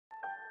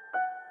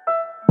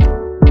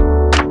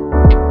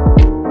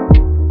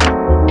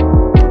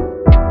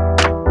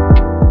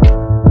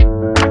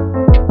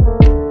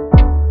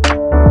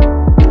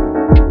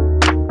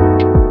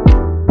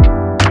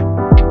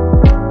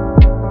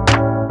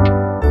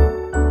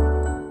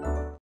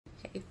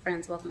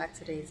friends, welcome back to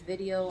today's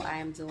video. I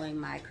am doing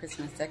my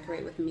Christmas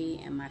decorate with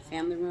me in my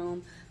family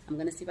room. I'm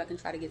gonna see if I can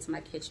try to get to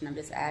my kitchen. I'm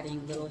just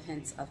adding little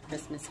hints of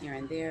Christmas here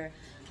and there,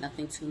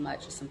 nothing too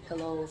much, just some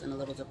pillows and a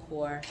little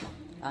decor.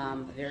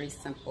 Very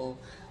simple.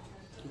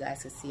 You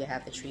guys can see I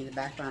have the tree in the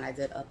background. I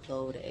did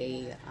upload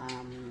a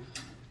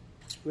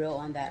reel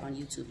on that on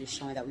YouTube, just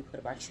showing that we put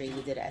up our tree.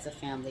 We did it as a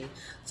family,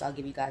 so I'll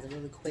give you guys a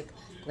really quick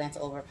glance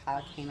over of how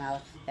it came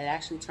out. It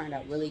actually turned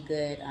out really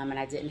good, and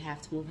I didn't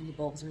have to move any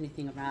bulbs or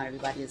anything around.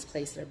 Everybody just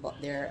placed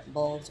their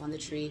bulbs on the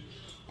tree,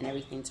 and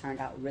everything turned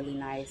out really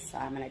nice.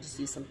 And I just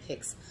used some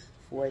picks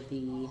for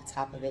the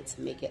top of it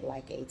to make it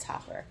like a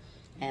topper.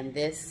 And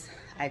this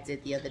I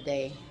did the other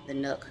day, the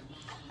nook.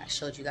 I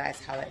showed you guys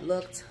how it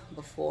looked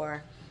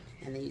before,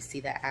 and then you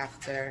see that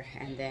after,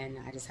 and then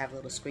I just have a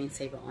little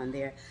screensaver on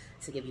there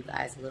to give you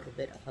guys a little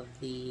bit of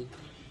the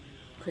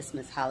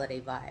Christmas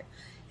holiday vibe.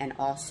 And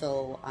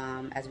also,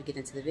 as we get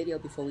into the video,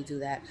 before we do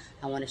that,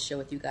 I want to share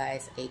with you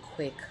guys a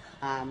quick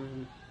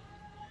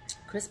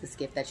Christmas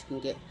gift that you can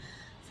get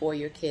for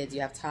your kids.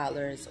 You have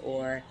toddlers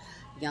or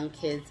young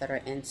kids that are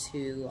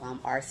into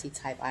RC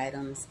type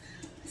items.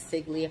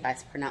 SGILE, if I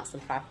pronounce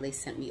them properly,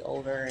 sent me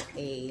over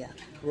a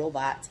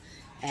robot,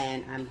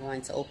 and I'm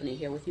going to open it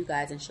here with you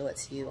guys and show it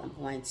to you. I'm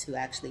going to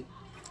actually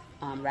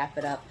wrap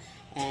it up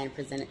and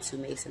present it to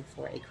Mason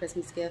for a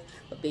Christmas gift.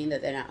 But being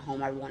that they're not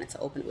home, I wanted to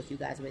open it with you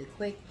guys really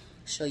quick,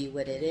 show you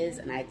what it is.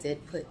 And I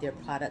did put their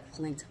product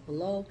linked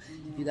below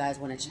if you guys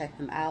want to check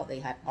them out. They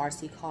have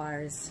RC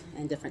cars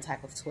and different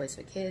type of toys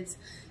for kids.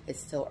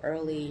 It's still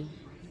early,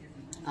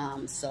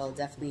 so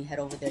definitely head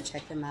over there,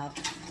 check them out,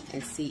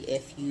 and see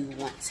if you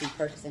want to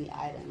purchase any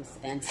items.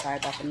 And sorry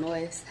about the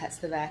noise, that's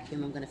the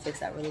vacuum. I'm going to fix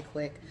that really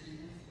quick,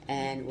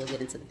 and we'll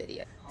get into the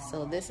video.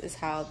 So this is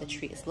how the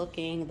tree is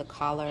looking, the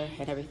collar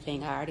and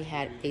everything. I already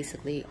had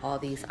basically all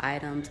these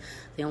items.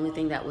 The only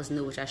thing that was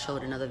new, which I showed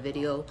in another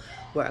video,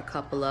 were a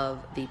couple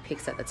of the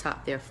picks at the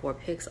top there, 4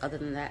 picks. Other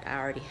than that, I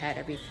already had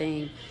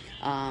everything.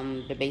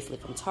 They're basically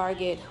from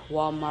Target,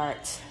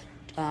 Walmart,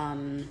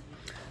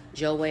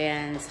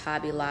 Joann's,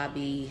 Hobby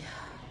Lobby.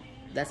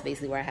 That's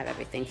basically where I have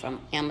everything from.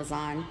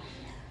 Amazon.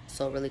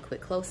 So really quick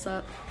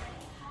close-up.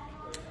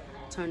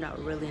 Turned out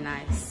really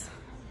nice.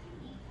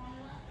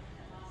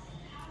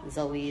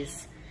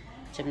 Zoe's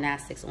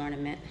gymnastics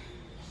ornament,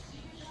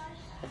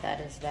 but that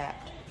is that.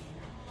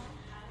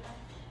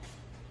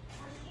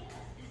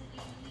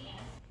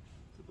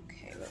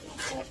 Okay, really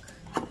quick.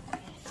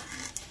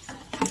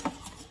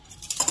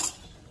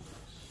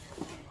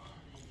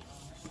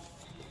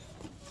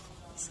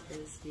 This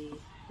is the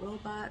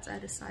robot I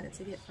decided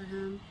to get for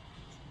him.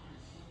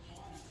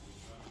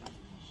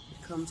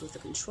 It comes with a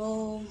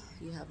control.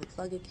 You have a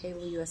plug-in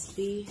cable,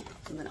 USB.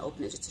 I'm gonna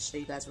open it just to show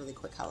you guys really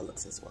quick how it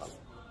looks as well.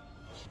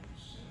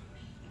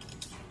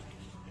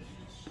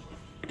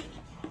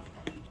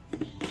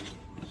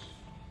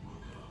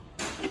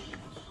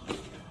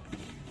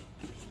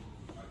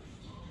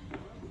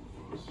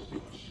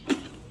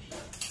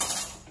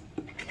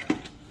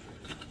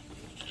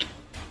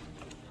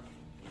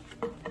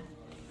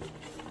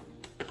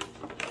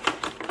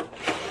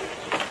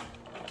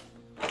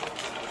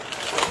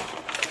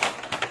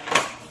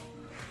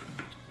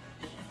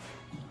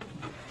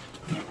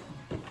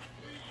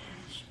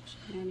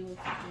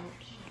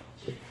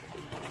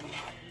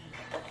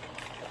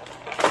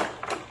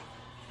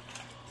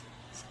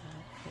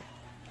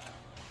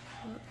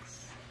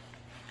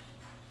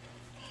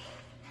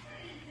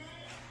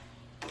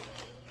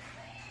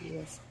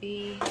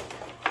 USB,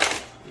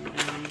 and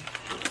then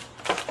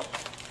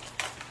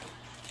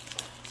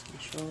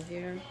control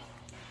here.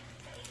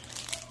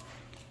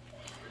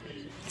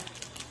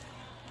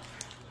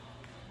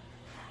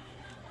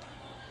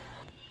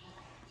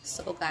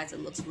 So guys, it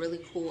looks really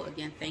cool.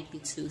 Again, thank you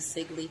to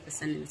SGILE for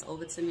sending this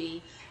over to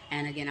me.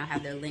 And again, I'll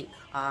have their link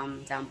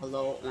down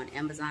below on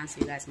Amazon,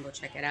 so you guys can go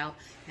check it out.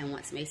 And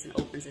once Mason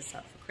opens this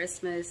up for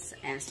Christmas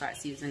and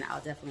starts using it,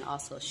 I'll definitely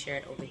also share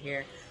it over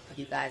here with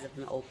you guys of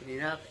him opening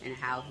it up and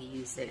how he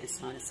used it and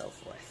so on and so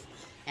forth.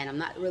 And I'm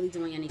not really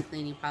doing any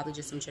cleaning, probably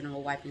just some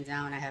general wiping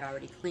down. I had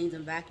already cleaned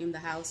and vacuumed the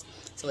house,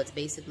 so it's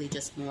basically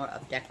just more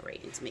of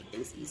decorating to make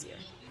things easier.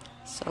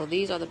 So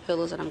these are the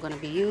pillows that I'm going to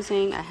be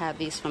using. I have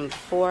these from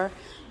before.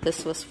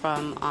 This was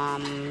from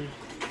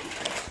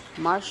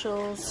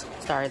Marshall's.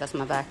 Sorry, that's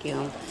my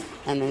vacuum.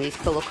 And then these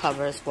pillow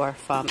covers were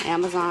from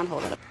Amazon.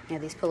 Hold it up. Yeah,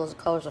 these pillows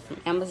covers are from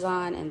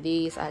Amazon, and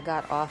these I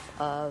got off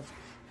of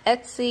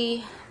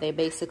Etsy. They're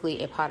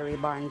basically a Pottery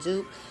Barn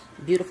dupe.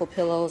 Beautiful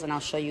pillows, and I'll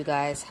show you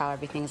guys how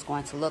everything is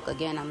going to look.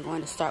 Again, I'm going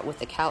to start with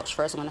the couch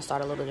first. I'm going to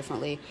start a little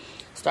differently.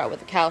 Start with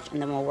the couch,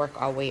 and then we'll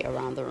work our way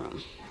around the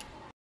room.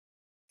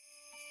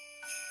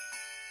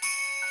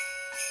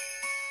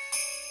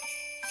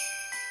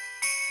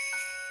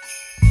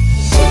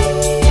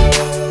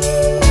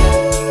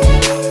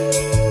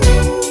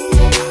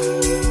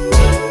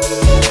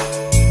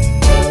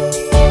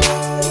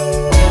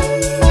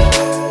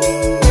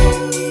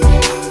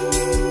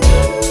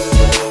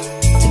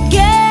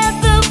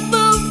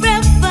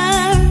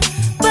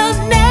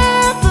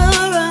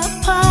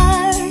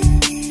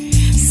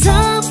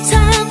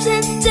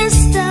 Just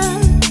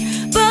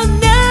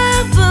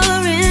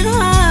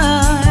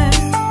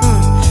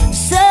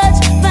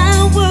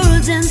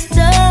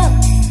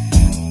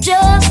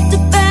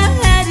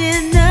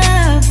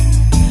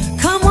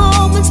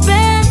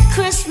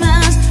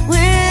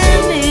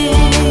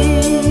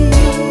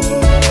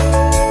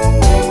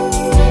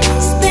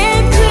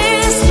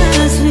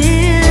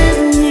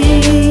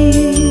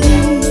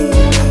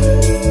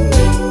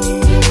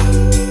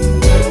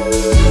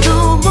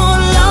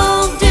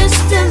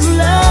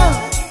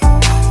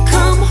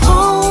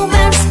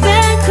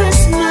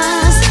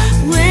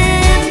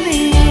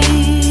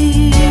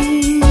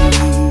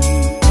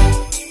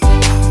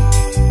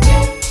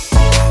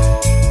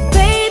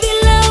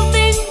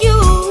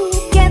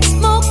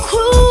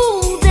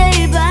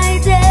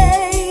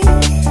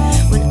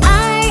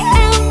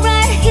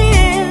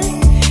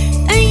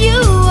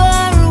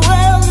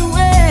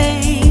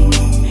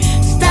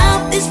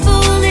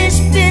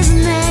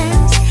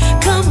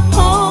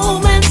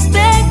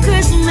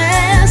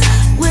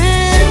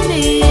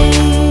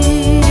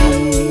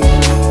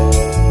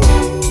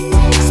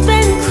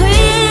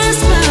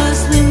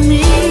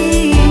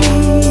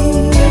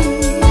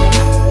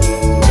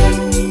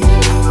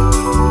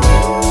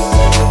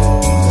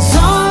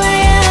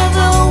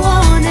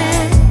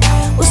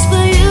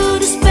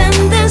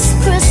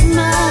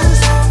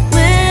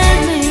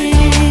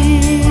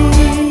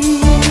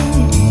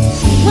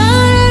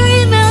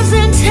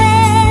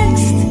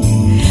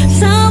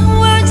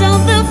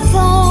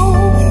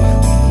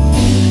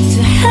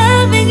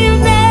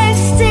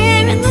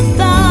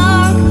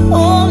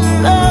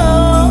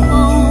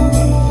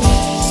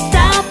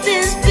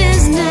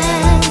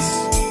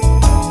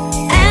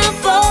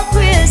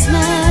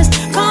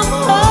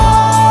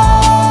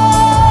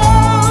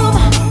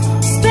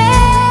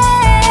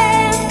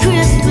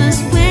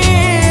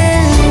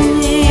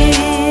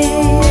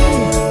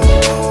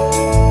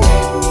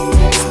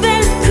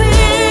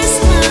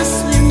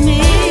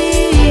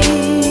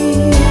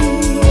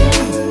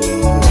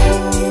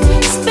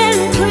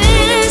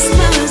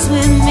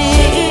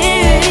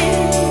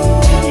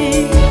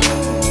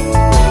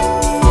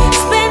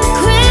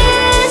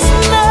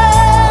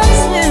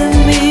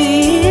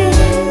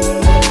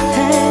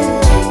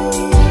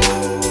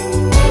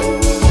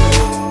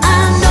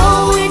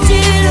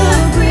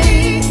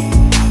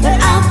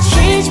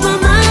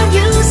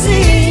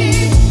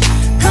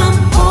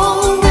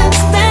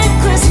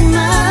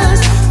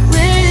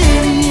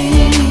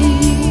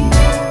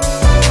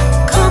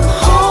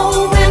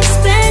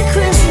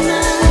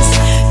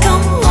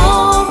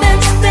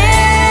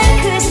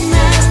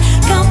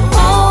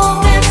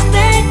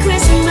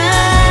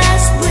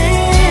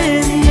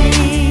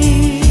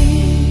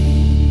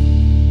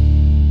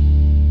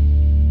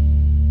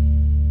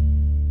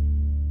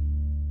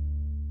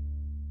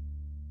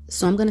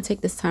So I'm going to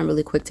take this time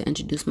really quick to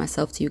introduce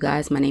myself to you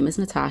guys. My name is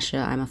Natasha.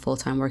 I'm a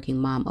full-time working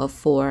mom of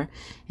 4,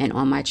 and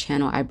on my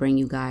channel I bring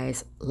you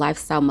guys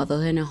lifestyle,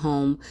 motherhood, and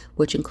home,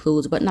 which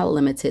includes but not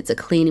limited to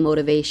cleaning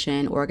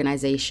motivation,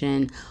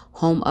 organization,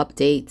 home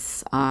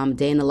updates,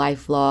 day in the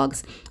life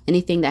vlogs,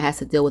 anything that has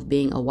to deal with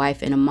being a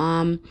wife and a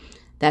mom.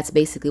 That's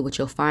basically what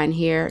you'll find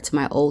here. To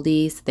my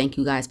oldies, thank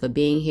you guys for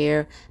being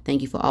here.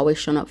 Thank you for always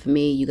showing up for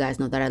me. You guys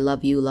know that I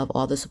love you, love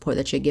all the support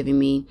that you're giving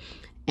me.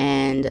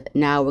 And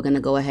now we're going to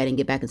go ahead and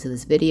get back into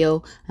this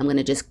video. I'm going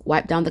to just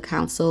wipe down the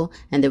console,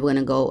 and then we're going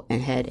to go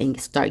ahead and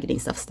start getting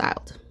stuff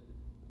styled.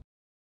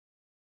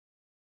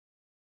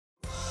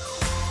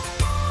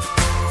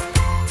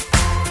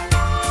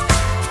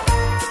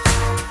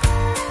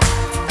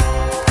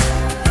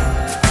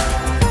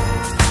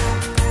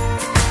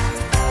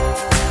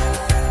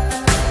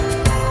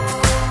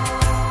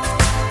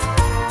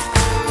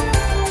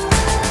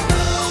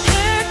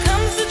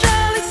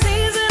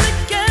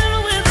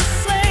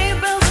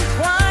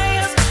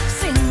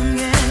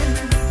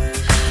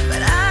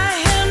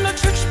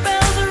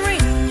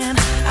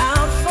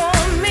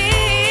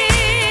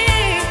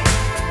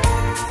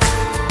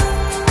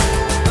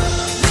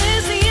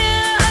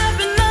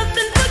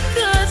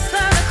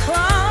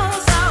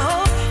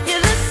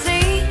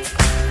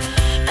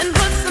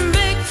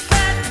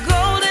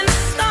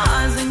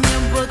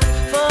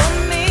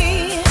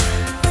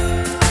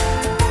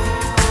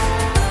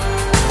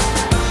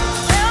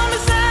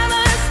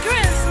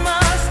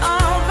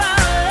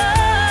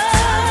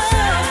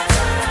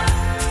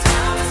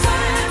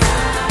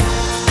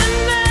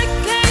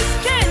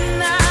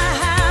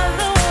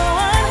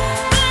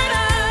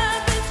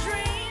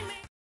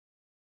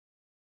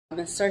 I've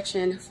been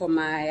searching for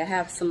I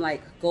have some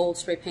like gold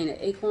spray painted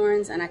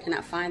acorns and I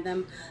cannot find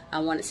them. I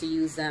wanted to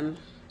use them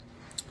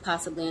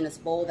possibly in this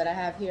bowl that I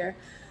have here,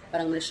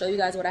 but I'm going to show you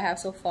guys what I have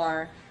so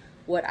far,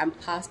 what I'm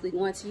possibly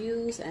going to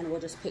use, and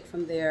we'll just pick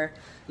from there.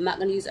 I'm not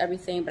going to use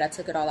everything, but I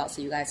took it all out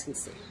so you guys can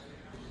see.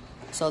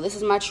 So this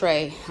is my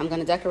tray. I'm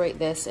going to decorate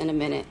this in a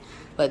minute,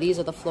 but these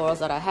are the florals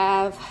that I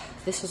have.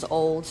 This is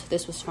old.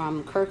 This was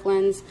from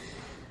Kirkland's.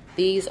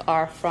 These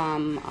are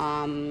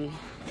from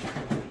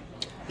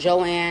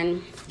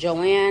Joanne.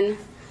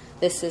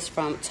 This is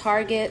from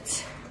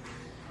Target.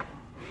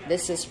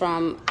 This is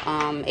from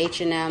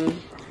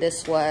H&M.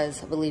 This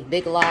was, I believe,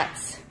 Big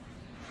Lots.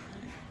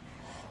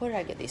 Where did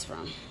I get these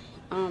from?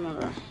 I don't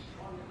remember.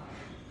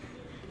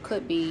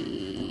 Could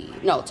be,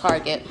 no,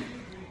 Target.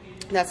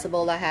 That's the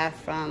bowl I have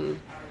from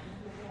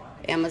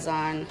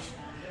Amazon.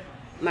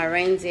 My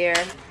reindeer.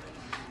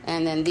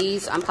 And then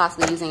these I'm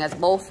possibly using as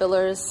bowl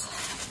fillers.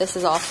 This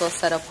is also a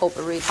set of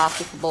potpourri,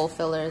 possibly for bowl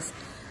fillers.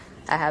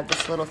 I have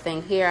this little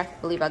thing here.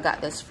 I believe I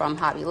got this from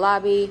Hobby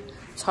Lobby,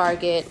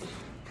 Target,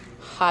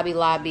 Hobby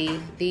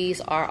Lobby. These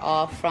are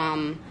all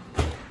from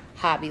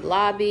Hobby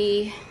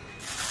Lobby.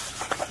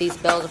 These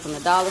bells are from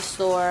the dollar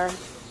store.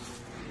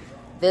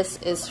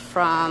 This is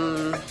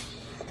from, I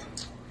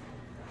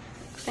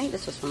think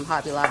this was from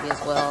Hobby Lobby as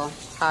well.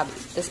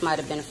 This might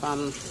have been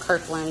from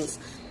Kirkland's.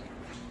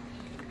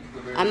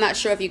 I'm not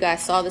sure if you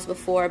guys saw this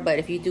before, but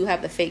if you do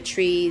have the fake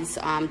trees,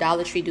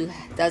 Dollar Tree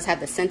does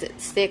have the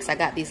scented sticks. I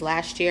got these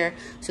last year,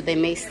 so they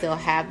may still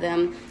have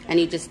them.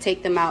 And you just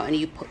take them out and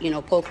you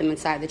poke them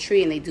inside the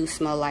tree, and they do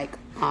smell like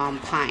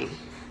pine.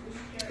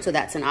 So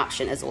that's an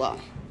option as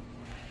well.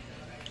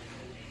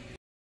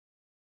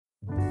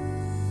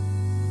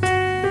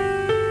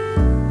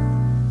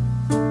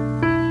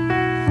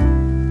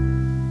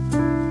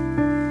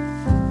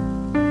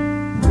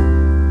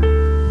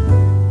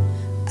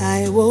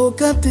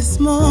 Woke up this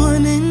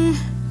morning,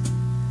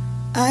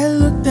 I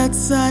looked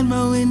outside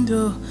my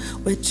window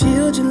where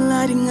children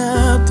lighting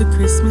up the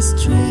Christmas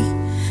tree,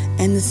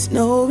 and the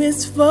snow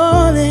is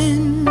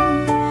falling.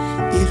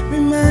 It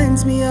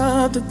reminds me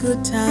of the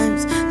good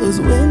times, those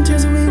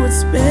winters we would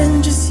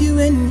spend just you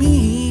and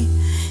me.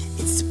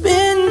 It's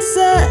been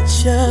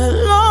such a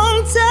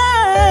long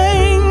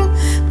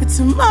time, but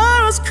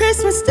tomorrow's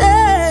Christmas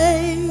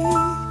Day,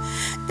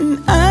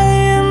 and I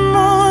am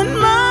on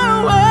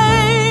my way.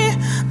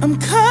 I'm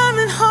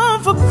coming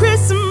home for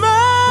Christmas.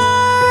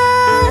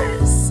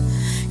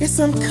 Yes,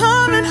 I'm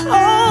coming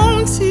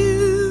home to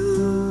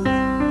you.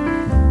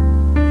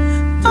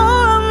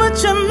 Oh, how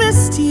much I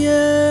missed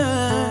you.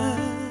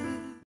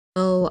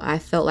 So I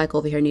felt like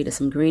over here needed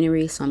some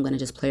greenery, so I'm going to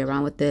just play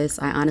around with this.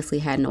 I honestly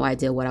had no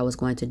idea what I was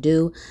going to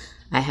do.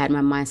 I had my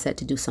mindset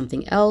to do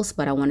something else,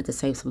 but I wanted to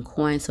save some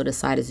coins, so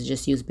decided to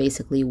just use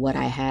basically what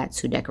I had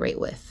to decorate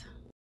with.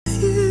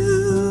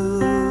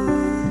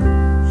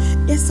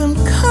 Yes, I'm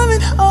coming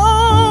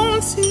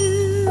home to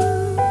you.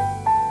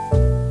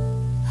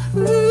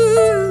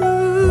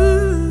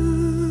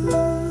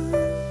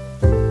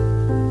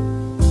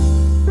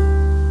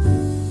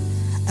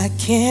 I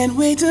can't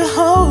wait to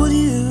hold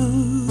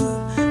you.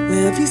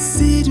 We'll be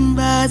sitting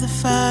by the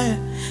fire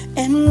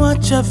and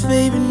watch our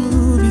favorite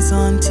movies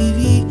on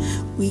TV.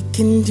 We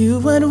can do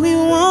what we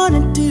want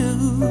to do.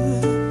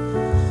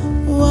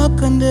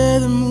 Walk under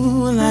the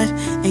moonlight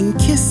and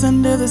kiss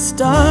under the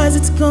stars.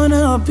 It's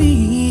gonna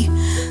be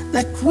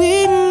like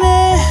we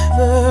never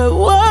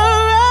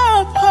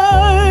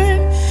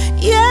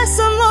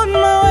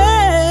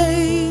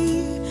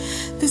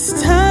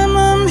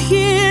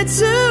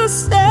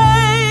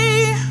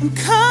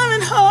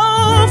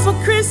for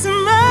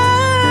Christmas.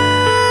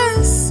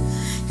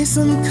 Yes,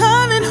 I'm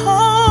coming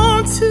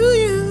home to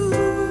you.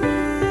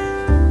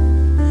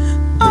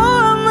 Oh,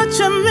 how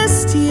much I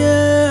missed you.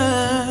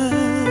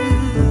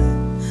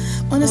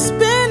 Wanna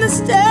spend this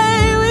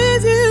day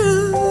with you.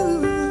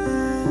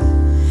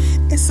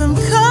 Yes, I'm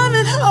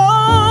coming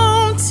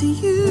home to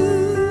you.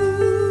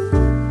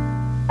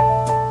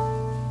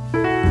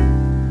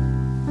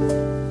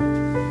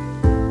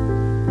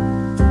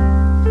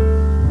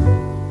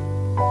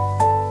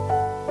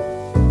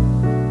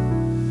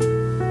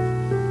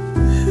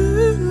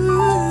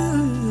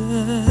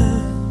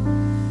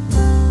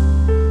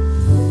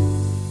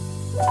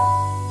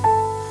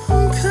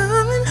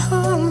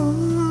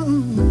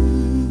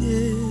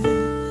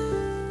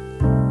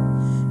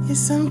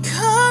 Yes, I'm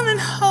coming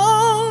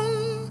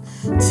home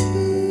to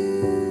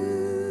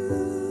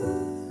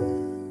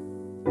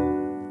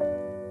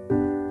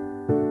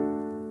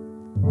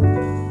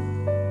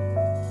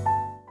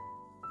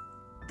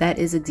That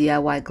is a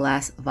DIY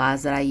glass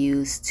vase that I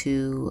use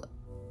to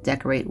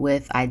decorate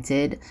with. I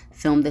did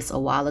film this a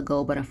while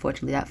ago, but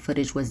unfortunately that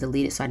footage was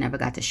deleted, so I never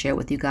got to share it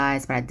with you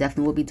guys. But I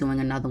definitely will be doing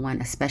another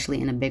one,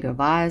 especially in a bigger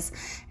vase.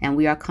 And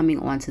we are coming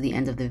on to the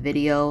end of the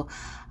video.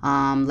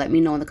 Let me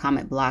know in the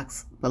comment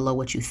blocks below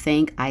what you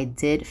think. I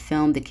did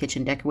film the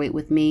kitchen decorate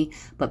with me,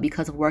 but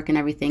because of work and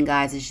everything,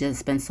 guys, it's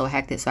just been so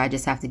hectic, so I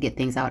just have to get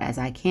things out as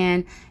I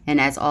can.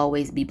 And as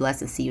always, be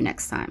blessed and see you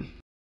next time.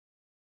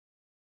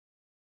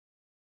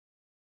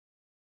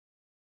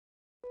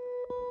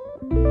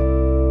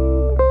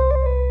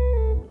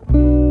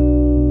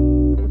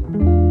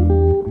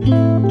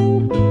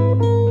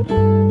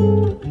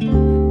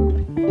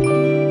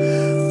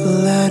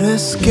 Let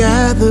us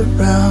gather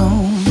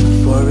round,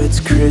 for it's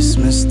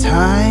Christmas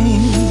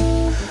time.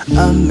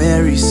 A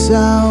merry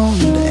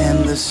sound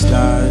and the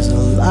stars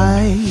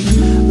alight.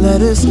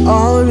 Let us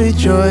all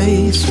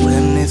rejoice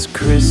when it's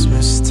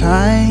Christmas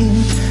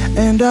time,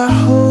 and our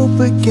hope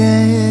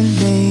again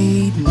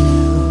made new.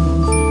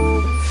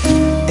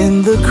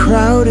 In the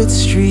crowded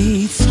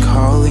streets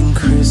calling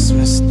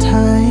Christmas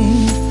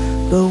time,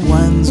 the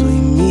ones we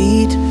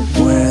meet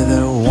wear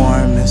their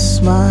warmest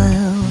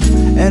smile.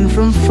 And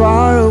from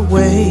far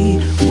away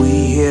we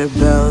hear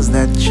bells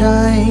that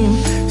chime,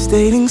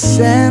 stating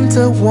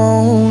Santa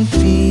won't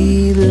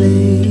be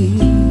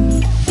late.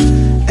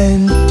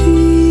 And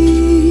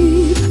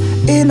deep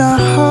in our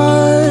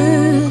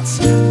hearts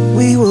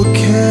we will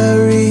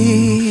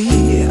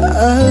carry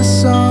a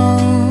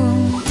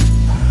song,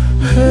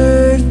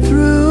 heard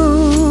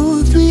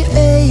through the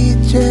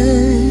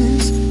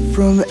ages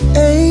from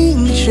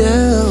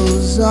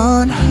angels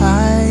on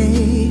high.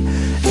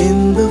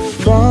 In the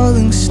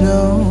falling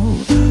snow,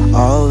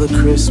 all the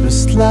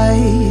Christmas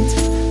lights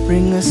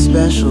bring a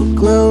special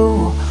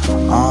glow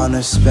on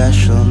a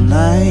special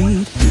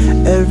night.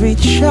 Every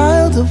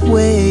child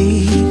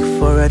awake,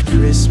 for at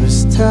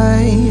Christmas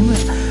time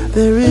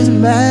there is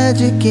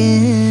magic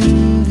in